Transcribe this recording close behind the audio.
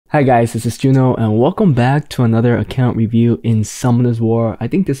Hi guys, this is Juno and welcome back to another account review in Summoner's War. I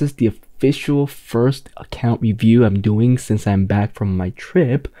think this is the official first account review I'm doing since I'm back from my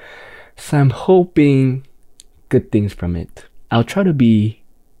trip, so I'm hoping good things from it. I'll try to be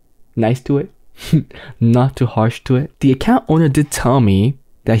nice to it, not too harsh to it. The account owner did tell me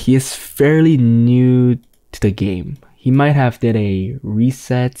that he is fairly new to the game. He might have did a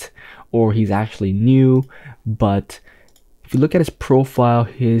reset or he's actually new, but if you look at his profile,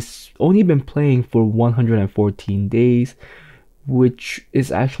 he's only been playing for 114 days, which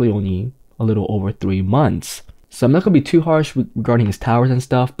is actually only a little over 3 months. So I'm not going to be too harsh regarding his towers and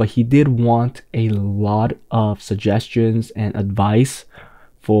stuff, but he did want a lot of suggestions and advice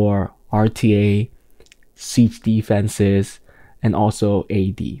for RTA, siege defenses, and also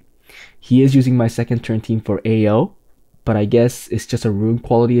AD. He is using my second turn team for AO, but I guess it's just a rune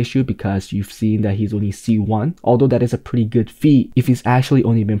quality issue because you've seen that he's only C1, although that is a pretty good feat if he's actually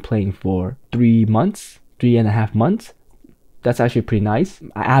only been playing for 3.5 months. That's actually pretty nice.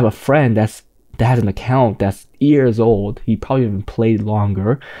 I have a friend that has an account that's years old. He probably even played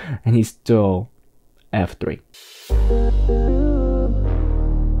longer and he's still F3.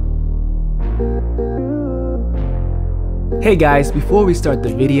 Hey guys, before we start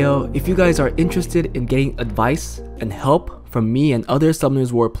the video, if you guys are interested in getting advice and help from me and other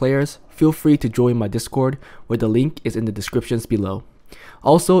Summoner's War players, feel free to join my Discord, where the link is in the descriptions below.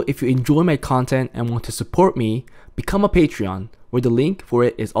 Also, if you enjoy my content and want to support me, become a Patreon, where the link for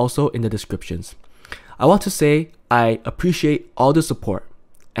it is also in the descriptions. I want to say I appreciate all the support,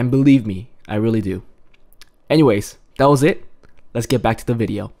 and believe me, I really do. Anyways, that was it. Let's get back to the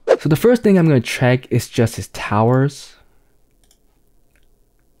video. So the first thing I'm going to check is just his towers.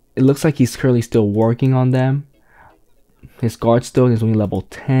 It looks like he's currently still working on them. His guard stone is only level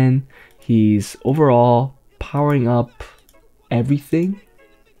 10. He's overall powering up everything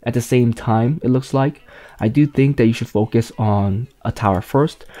at the same time, it looks like. I do think that you should focus on a tower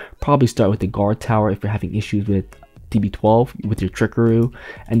first. Probably start with the guard tower if you're having issues with TB12 with your trickery,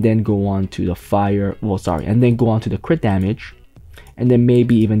 and then go on to the fire, and then go on to the crit damage, and then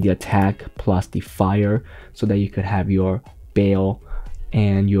maybe even the attack plus the fire, so that you could have your Bale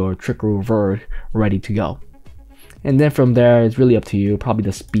and your trickery revert ready to go. And then from there, it's really up to you. Probably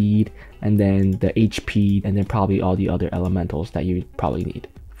the speed, and then the HP, and then probably all the other elementals that you probably need.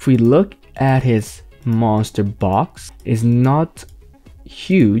 If we look at his monster box, it's not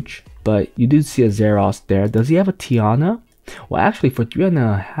huge, but you do see a Zeros there. Does he have a Tiana? Well, actually, for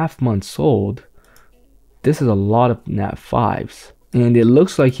 3.5 months old, this is a lot of nat 5s. And it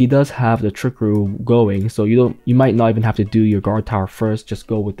looks like he does have the trickery going, so you might not even have to do your guard tower first, just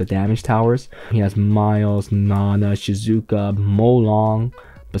go with the damage towers. He has Miles, Nana, Shizuka, Molong,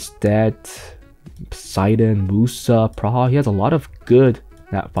 Bastet, Poseidon, Musa, Praha. He has a lot of good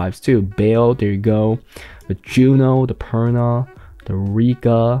nat 5s too. Bale, there you go. The Juno, the Perna, the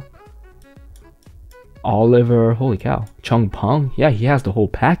Rika, Oliver, holy cow. Chung Peng, yeah, he has the whole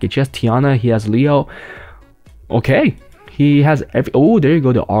package. He has Tiana, he has Leo. Okay. He has oh, there you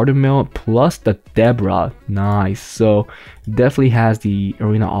go, the Artemil plus the Debra. Nice. So definitely has the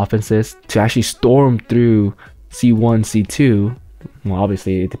arena offenses to actually storm through C1, C2. Well,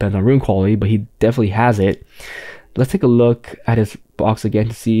 obviously it depends on rune quality, but he definitely has it. Let's take a look at his box again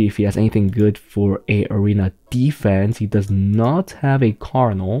to see if he has anything good for a arena defense. He does not have a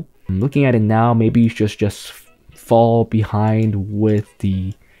Cardinal. I'm looking at it now, maybe you should just fall behind with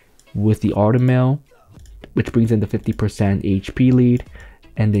the Artemil, which brings in the 50% HP lead,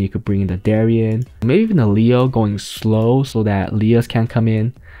 and then you could bring in the Darien, maybe even a Leo going slow so that Leos can come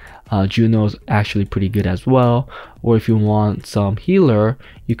in. Juno's actually pretty good as well, or if you want some healer,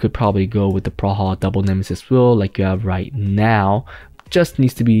 you could probably go with the Praha double Nemesis Will like you have right now. Just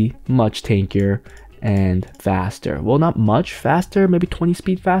needs to be much tankier and faster. Well, not much faster, maybe 20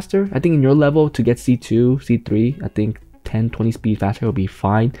 speed faster. I think in your level to get C2, C3, I think 10-20 speed faster will be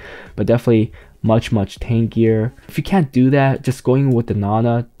fine, but definitely much tankier. If you can't do that, just going with the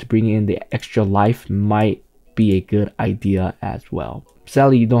Nana to bring in the extra life might be a good idea as well.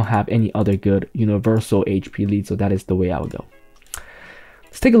 Sadly, you don't have any other good universal HP lead, so that is the way I would go.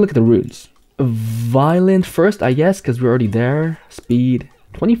 Let's take a look at the runes. Violent first, I guess, because we're already there. Speed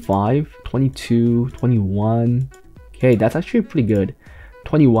 25, 22, 21. Okay, that's actually pretty good.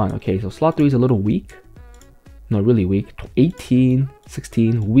 21. Okay, so slot 3 is a little weak. No, really weak. 18,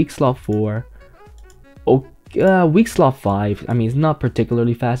 16, weak slot 4. Weak slot 5. I mean, it's not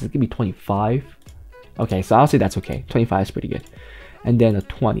particularly fast. It's gonna be 25. Okay, so I'll say that's okay. 25 is pretty good. And then a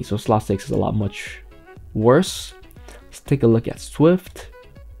 20. So slot 6 is a lot much worse. Let's take a look at Swift.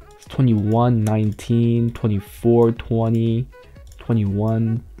 It's 21, 19, 24, 20,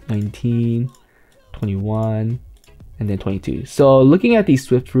 21, 19, 21, and then 22. So looking at these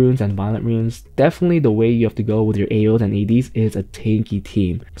Swift runes and Violent runes, definitely the way you have to go with your AOs and ADs is a tanky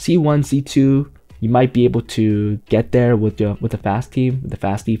team. C1, C2, you might be able to get there with the fast team, with the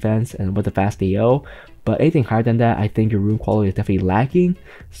fast defense, and with the fast AO. But anything higher than that, I think your rune quality is definitely lacking.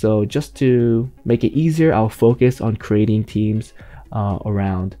 So just to make it easier, I'll focus on creating teams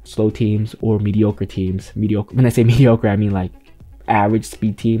around slow teams or mediocre teams. Mediocre. When I say mediocre, I mean like average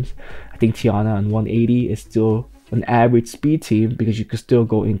speed teams. I think Tiana on 180 is still an average speed team because you could still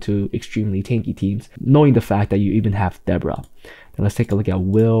go into extremely tanky teams, knowing the fact that you even have Deborah. Then let's take a look at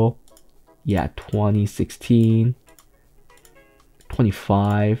Will. Yeah, 2016,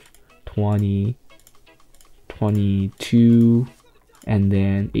 25, 20, 22, and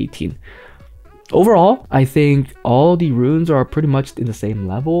then 18. Overall, I think all the runes are pretty much in the same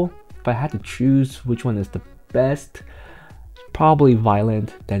level. If I had to choose which one is the best, probably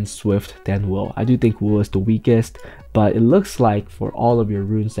Violent, then Swift, then Will. I do think Will is the weakest, but it looks like for all of your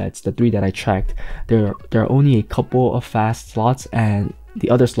rune sets, the 3 that I checked, there are only a couple of fast slots, and the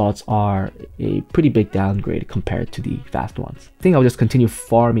other slots are a pretty big downgrade compared to the fast ones. I think I'll just continue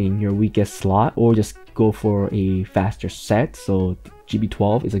farming your weakest slot or just go for a faster set. So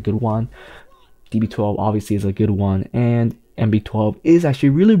GB12 is a good one. DB12 obviously is a good one, and MB12 is actually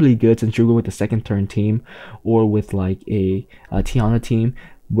really good since you're going with the second turn team or with like a Tiana team,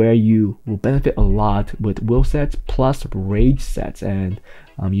 where you will benefit a lot with will sets plus rage sets, and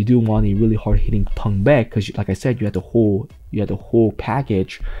you do want a really hard hitting Peng Baek because, like I said, you had the whole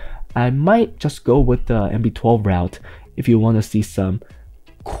package. I might just go with the MB12 route if you want to see some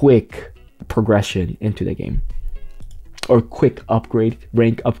quick progression into the game, or quick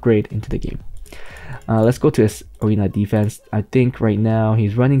rank upgrade into the game. Let's go to his arena defense. I think right now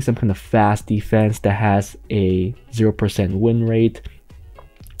he's running some kind of fast defense that has a 0% win rate.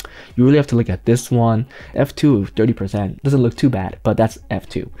 You really have to look at this one. F2, 30%. Doesn't look too bad, but that's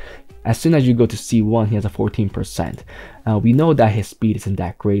F2. As soon as you go to C1, he has a 14%. We know that his speed isn't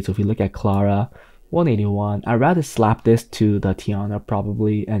that great, so if you look at Clara, 181. I'd rather slap this to the Tiana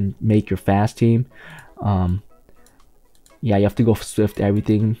probably and make your fast team. Yeah, you have to go Swift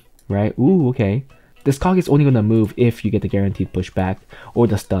everything, right? Ooh, okay. This cock is only going to move if you get the guaranteed pushback or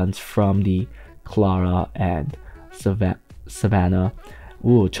the stuns from the Clara and Savannah.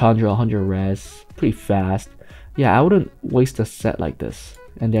 Ooh, Chandra 100 res, pretty fast. Yeah, I wouldn't waste a set like this,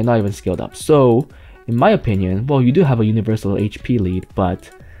 and they're not even skilled up. So, in my opinion, well, you do have a universal HP lead, but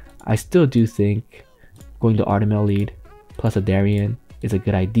I still do think going to Artemel lead plus a Darien is a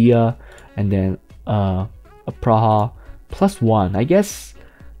good idea, and then a Praha +1. I guess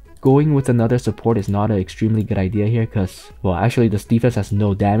going with another support is not an extremely good idea here because, well, actually this defense has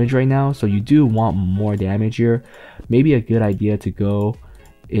no damage right now, so you do want more damage here. Maybe a good idea to go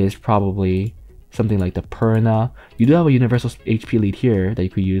is probably something like the Perna. You do have a universal HP lead here that you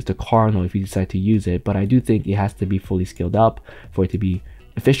could use, the Cardinal, if you decide to use it, but I do think it has to be fully skilled up for it to be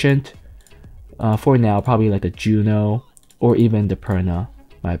efficient. For now, probably like the Juno or even the Perna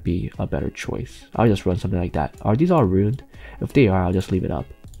might be a better choice. I'll just run something like that. Are these all ruined? If they are, I'll just leave it up.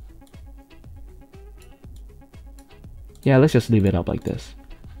 Yeah, let's just leave it up like this.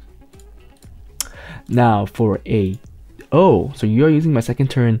 Now for a... Oh, so you're using my second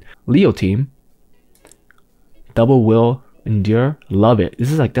turn Leo team. Double will endure. Love it.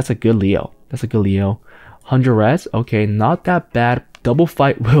 This is like, that's a good Leo. That's a good Leo. 100 res. Okay, not that bad. Double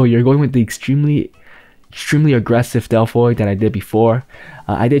fight will. You're going with the extremely aggressive Delphoid that I did before.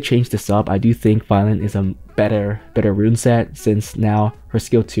 I did change this up. I do think Violent is a better rune set since now her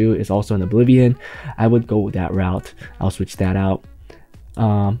skill 2 is also an Oblivion. I would go with that route. I'll switch that out.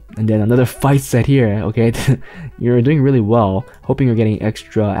 And then another fight set here. Okay, you're doing really well. Hoping you're getting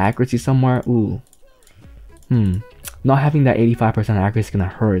extra accuracy somewhere. Ooh. Not having that 85% accuracy is gonna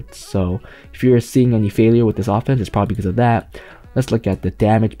hurt. So if you're seeing any failure with this offense, it's probably because of that. Let's look at the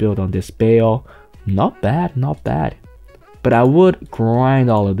damage build on this Bale. Not bad, not bad. But I would grind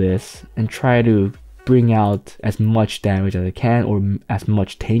all of this and try to bring out as much damage as I can, or as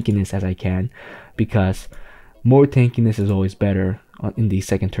much tankiness as I can, because more tankiness is always better in the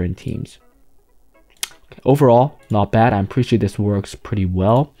second turn teams. Okay, overall, not bad. I'm pretty sure this works pretty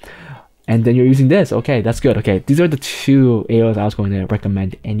well. And then you're using this. Okay, that's good. Okay, these are the 2 AOs I was going to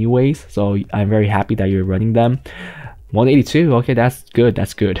recommend anyways, so I'm very happy that you're running them. 182. Okay, that's good.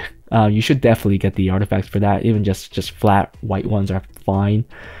 That's good. You should definitely get the artifacts for that. Even just flat white ones are fine.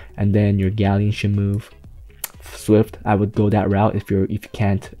 And then your Galleon should move. Swift, I would go that route if you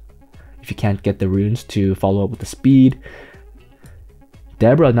can't get the runes to follow up with the speed.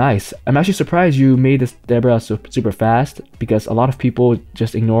 Deborah, nice. I'm actually surprised you made this Deborah super fast, because a lot of people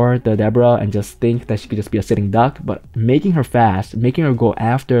just ignore the Deborah and just think that she could just be a sitting duck. But making her fast, making her go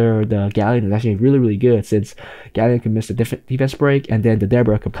after the Galleon is actually really good, since Galleon can miss a defense break, and then the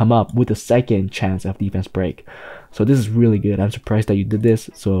Deborah could come up with a second chance of defense break. So this is really good. I'm surprised that you did this.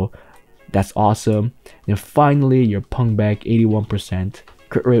 So that's awesome. And finally, your punk back 81%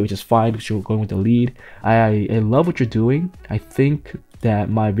 crit rate, which is fine because you're going with the lead. I love what you're doing. I think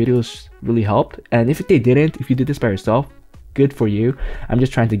that my videos really helped, and if they didn't, if you did this by yourself, good for you. I'm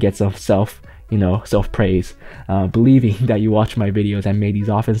just trying to get some self praise, believing that you watch my videos and made these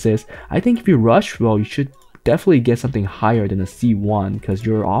offenses. I think if you rush well, you should definitely get something higher than a C1, because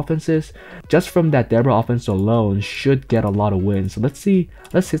your offenses just from that Deborah offense alone should get a lot of wins. So let's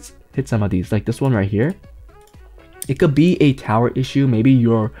hit some of these, like this one right here. It could be a tower issue, maybe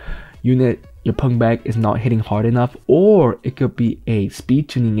your unit, your punk back is not hitting hard enough, or it could be a speed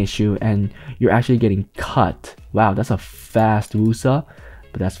tuning issue and you're actually getting cut. Wow, that's a fast Wusa,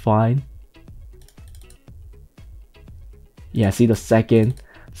 but that's fine. Yeah, see the second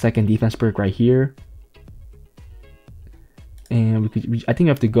defense perk right here. And I think we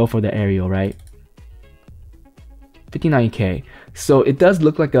have to go for the aerial, right? 59k. So it does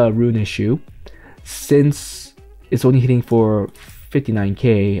look like a rune issue, since it's only hitting for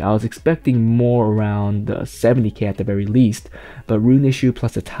 59k. I was expecting more around 70k at the very least, but rune issue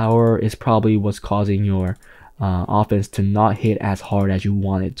plus the tower is probably what's causing your offense to not hit as hard as you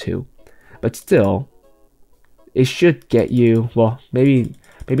want it to. But still, it should get you, well, maybe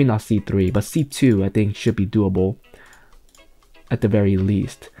not C3, but C2 I think should be doable at the very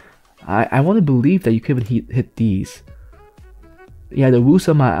least. I want to believe that you could even hit these. Yeah, the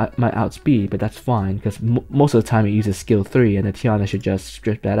Wusa might outspeed, but that's fine, because most of the time it uses skill 3 and the Tiana should just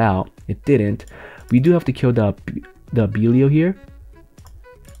strip that out. It didn't. We do have to kill the Belio here.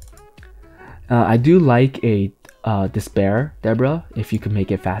 I do like a Despair Deborah if you can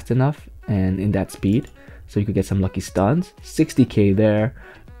make it fast enough and in that speed, so you could get some lucky stuns. 60k there,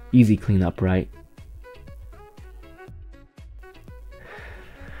 easy cleanup, right?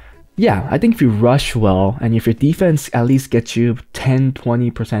 Yeah, I think if you rush well, and if your defense at least gets you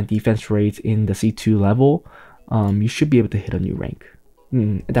 10-20% defense rates in the C2 level, you should be able to hit a new rank.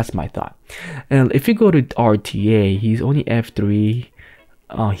 That's my thought. And if you go to RTA, he's only F3.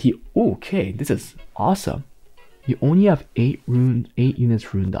 Okay, this is awesome. You only have 8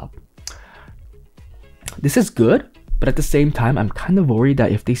 units runed up. This is good, but at the same time, I'm kind of worried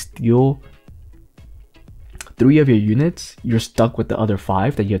that if they steal 3 of your units, you're stuck with the other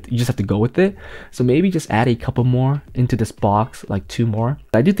 5 that you just have to go with it. So maybe just add a couple more into this box, like 2 more.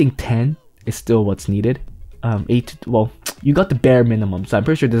 I do think 10 is still what's needed. 8, well, you got the bare minimum, so I'm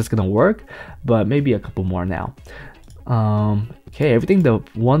pretty sure this is gonna work, but maybe a couple more now. Okay, everything the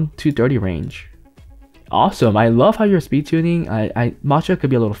 1-230 range. Awesome. I love how you're speed tuning. Matcha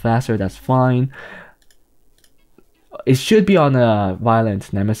could be a little faster, that's fine. It should be on a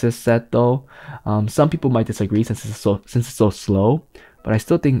Violent Nemesis set though. Some people might disagree since it's so slow, but I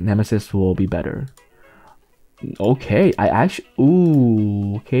still think Nemesis will be better. Okay,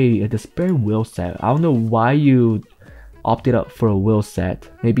 okay, a Despair will set. I don't know why you opted up for a will set.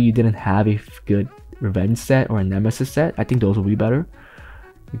 Maybe you didn't have a good Revenge set or a Nemesis set. I think those will be better.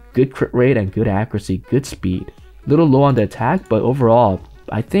 Good crit rate and good accuracy, good speed. Little low on the attack, but overall,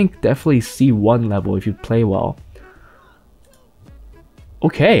 I think definitely C1 level if you play well.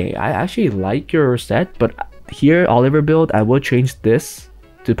 Okay, I actually like your set, but here, Oliver build, I will change this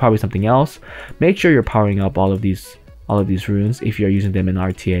to probably something else. Make sure you're powering up all of these runes if you're using them in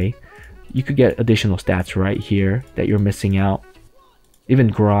RTA. You could get additional stats right here that you're missing out. Even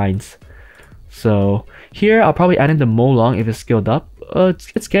grinds. So here, I'll probably add in the Molong if it's skilled up.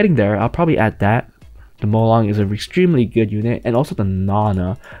 It's getting there. I'll probably add that. The Molong is an extremely good unit, and also the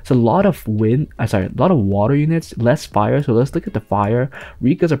Nana. It's a lot of a lot of water units, less fire. So let's look at the fire.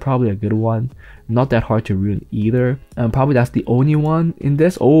 Rikas are probably a good one. Not that hard to rune either. Probably that's the only one in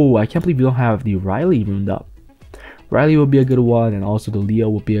this. Oh, I can't believe we don't have the Riley runed up. Riley will be a good one, and also the Leo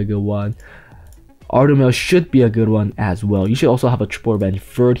will be a good one. Artemil should be a good one as well. You should also have a triple revenge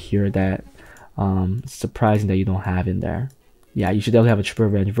Verd here that surprising that you don't have in there. Yeah, you should definitely have a triple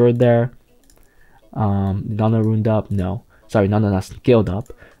revenge Verd there. Nana runed up, no, sorry, Nana not scaled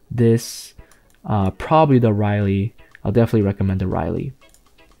up. This probably the Riley. I'll definitely recommend the Riley.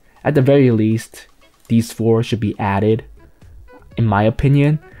 At the very least, these 4 should be added, in my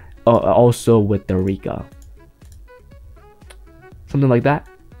opinion, also with the Rika. Something like that.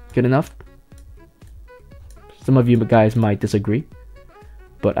 Good enough? Some of you guys might disagree.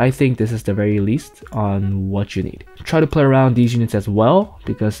 but I think this is the very least on what you need. Try to play around these units as well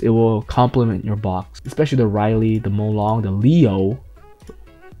because it will complement your box, especially the Riley, the Molong, the Leo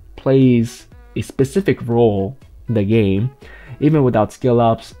plays a specific role in the game. Even without skill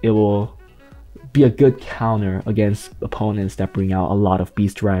ups, it will be a good counter against opponents that bring out a lot of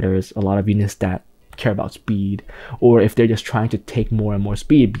beast riders, a lot of units that care about speed, or if they're just trying to take more and more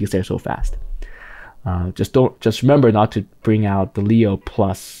speed because they're so fast. Just remember not to bring out the Leo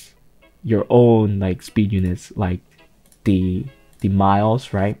plus your own like speed units like the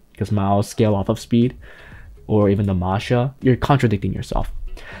Miles, right? Because Miles scale off of speed, or even the Masha. You're contradicting yourself.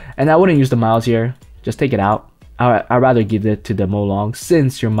 And I wouldn't use the Miles here. Just take it out. I'd rather give it to the Molong.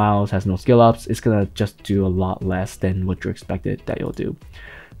 Since your Miles has no skill ups, it's gonna just do a lot less than what you expected that you'll do.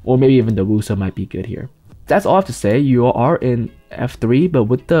 Or maybe even the Wusa might be good here. That's all I have to say. You are in F3, but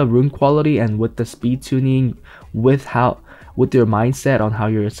with the rune quality and with the speed tuning, with your mindset on how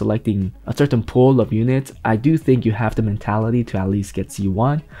you're selecting a certain pool of units, I do think you have the mentality to at least get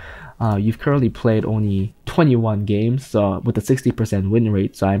C1. You've currently played only 21 games with a 60% win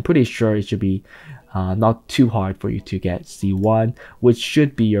rate, so I'm pretty sure it should be not too hard for you to get C1, which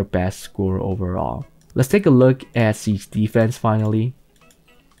should be your best score overall. Let's take a look at Siege defense finally.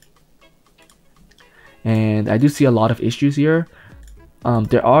 And I do see a lot of issues here.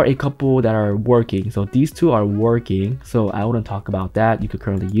 There are a couple that are working, so these two are working, so I wouldn't talk about that. You could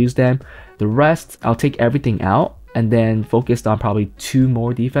currently use them. The rest, I'll take everything out and then focus on probably 2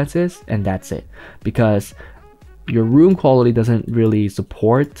 more defenses, and that's it, because your rune quality doesn't really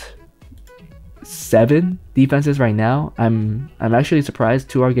support 7 defenses right now. I'm actually surprised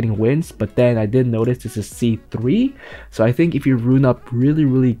 2 are getting wins, but then I did notice this is C3, so I think if you rune up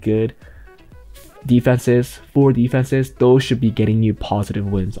really good defenses, 4 defenses, those should be getting you positive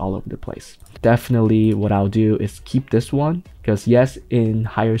wins all over the place. Definitely what I'll do is keep this one, because yes, in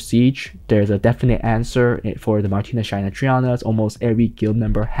higher siege there's a definite answer for the Martina Shina Trianas. Almost every guild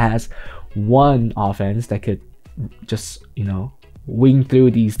member has one offense that could just, you know, wing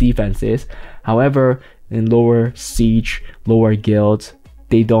through these defenses. However, in lower siege, lower guilds,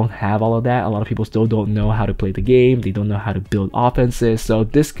 they don't have all of that. A lot of people still don't know how to play the game. They don't know how to build offenses. So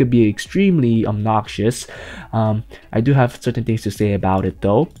this could be extremely obnoxious. I do have certain things to say about it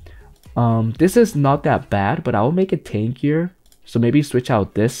though. This is not that bad, but I will make it tankier. So maybe switch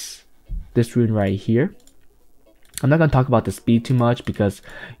out this rune right here. I'm not going to talk about the speed too much because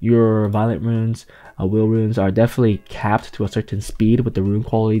your violent runes, will runes are definitely capped to a certain speed with the rune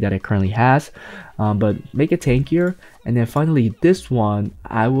quality that it currently has. But make it tankier. And then finally this one,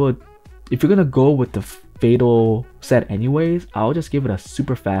 I would, if you're going to go with the fatal set anyways, I'll just give it a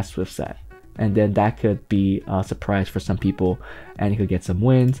super fast swift set. And then that could be a surprise for some people and you could get some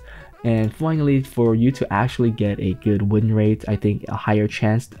wins. And finally, for you to actually get a good win rate, I think a higher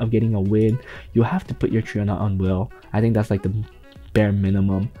chance of getting a win, you have to put your Triana on will. I think that's like the bare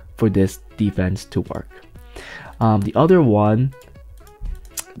minimum for this defense to work. The other one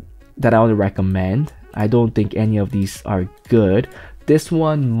that I want to recommend, I don't think any of these are good. This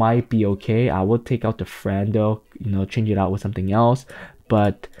one might be okay. I would take out the Frando, you know, change it out with something else.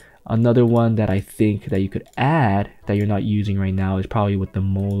 But another one that I think that you could add that you're not using right now is probably with the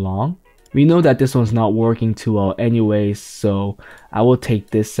Molong. We know that this one's not working too well anyways, so I will take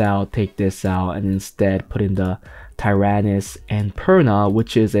this out, and instead put in the Tyrannus and Perna,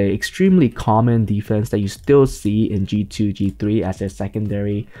 which is a extremely common defense that you still see in G2, G3 as a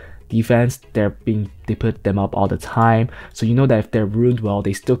secondary defense. They put them up all the time, so you know that if they're runed well,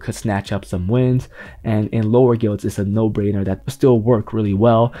 they still could snatch up some wins. And in lower guilds, it's a no-brainer that still work really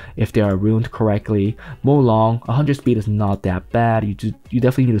well if they are runed correctly. Molong, 100 speed is not that bad. You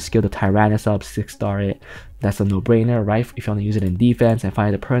definitely need to skill the Tyrannus up, 6-star it. That's a no-brainer, right? If you want to use it in defense. And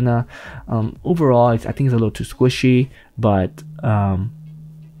finally the Perna, overall, I think it's a little too squishy, but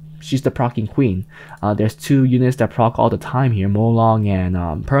she's the proccing queen. There's 2 units that proc all the time here, Molong and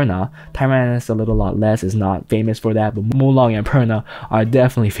Perna. Tyrannus a lot less, is not famous for that, but Molong and Perna are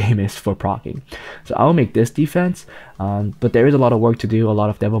definitely famous for proccing. So I'll make this defense, but there is a lot of work to do, a lot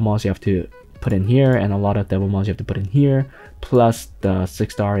of devil mons you have to put in here, and a lot of devil mons you have to put in here, plus the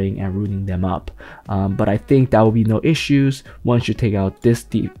 6-starring and rooting them up. But I think that will be no issues once you take out this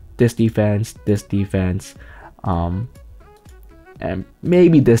defense, and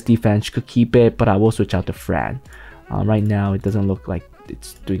maybe this defense could keep it, but I will switch out the Fran. Right now it doesn't look like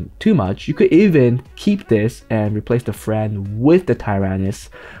it's doing too much. You could even keep this and replace the Fran with the Tyrannus,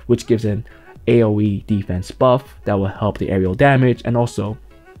 which gives an AoE defense buff that will help the aerial damage, and also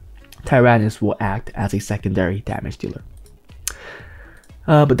Tyrannus will act as a secondary damage dealer.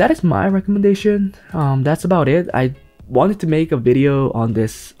 But that is my recommendation. That's about it. I wanted to make a video on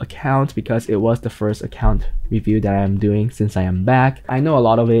this account because it was the first account review that I'm doing since I am back. I know a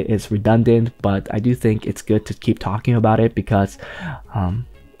lot of it is redundant, but I do think it's good to keep talking about it because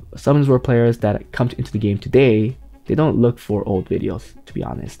Summons War players that come into the game today, they don't look for old videos, to be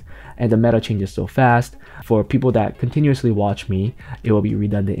honest. And the meta changes so fast. For people that continuously watch me, it will be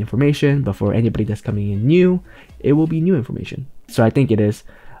redundant information, but for anybody that's coming in new, it will be new information. So I think it is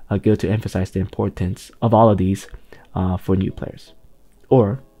good to emphasize the importance of all of these for new players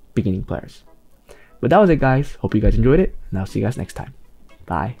or beginning players. But that was it, guys. Hope you guys enjoyed it, and I'll see you guys next time.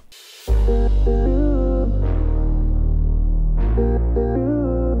 Bye.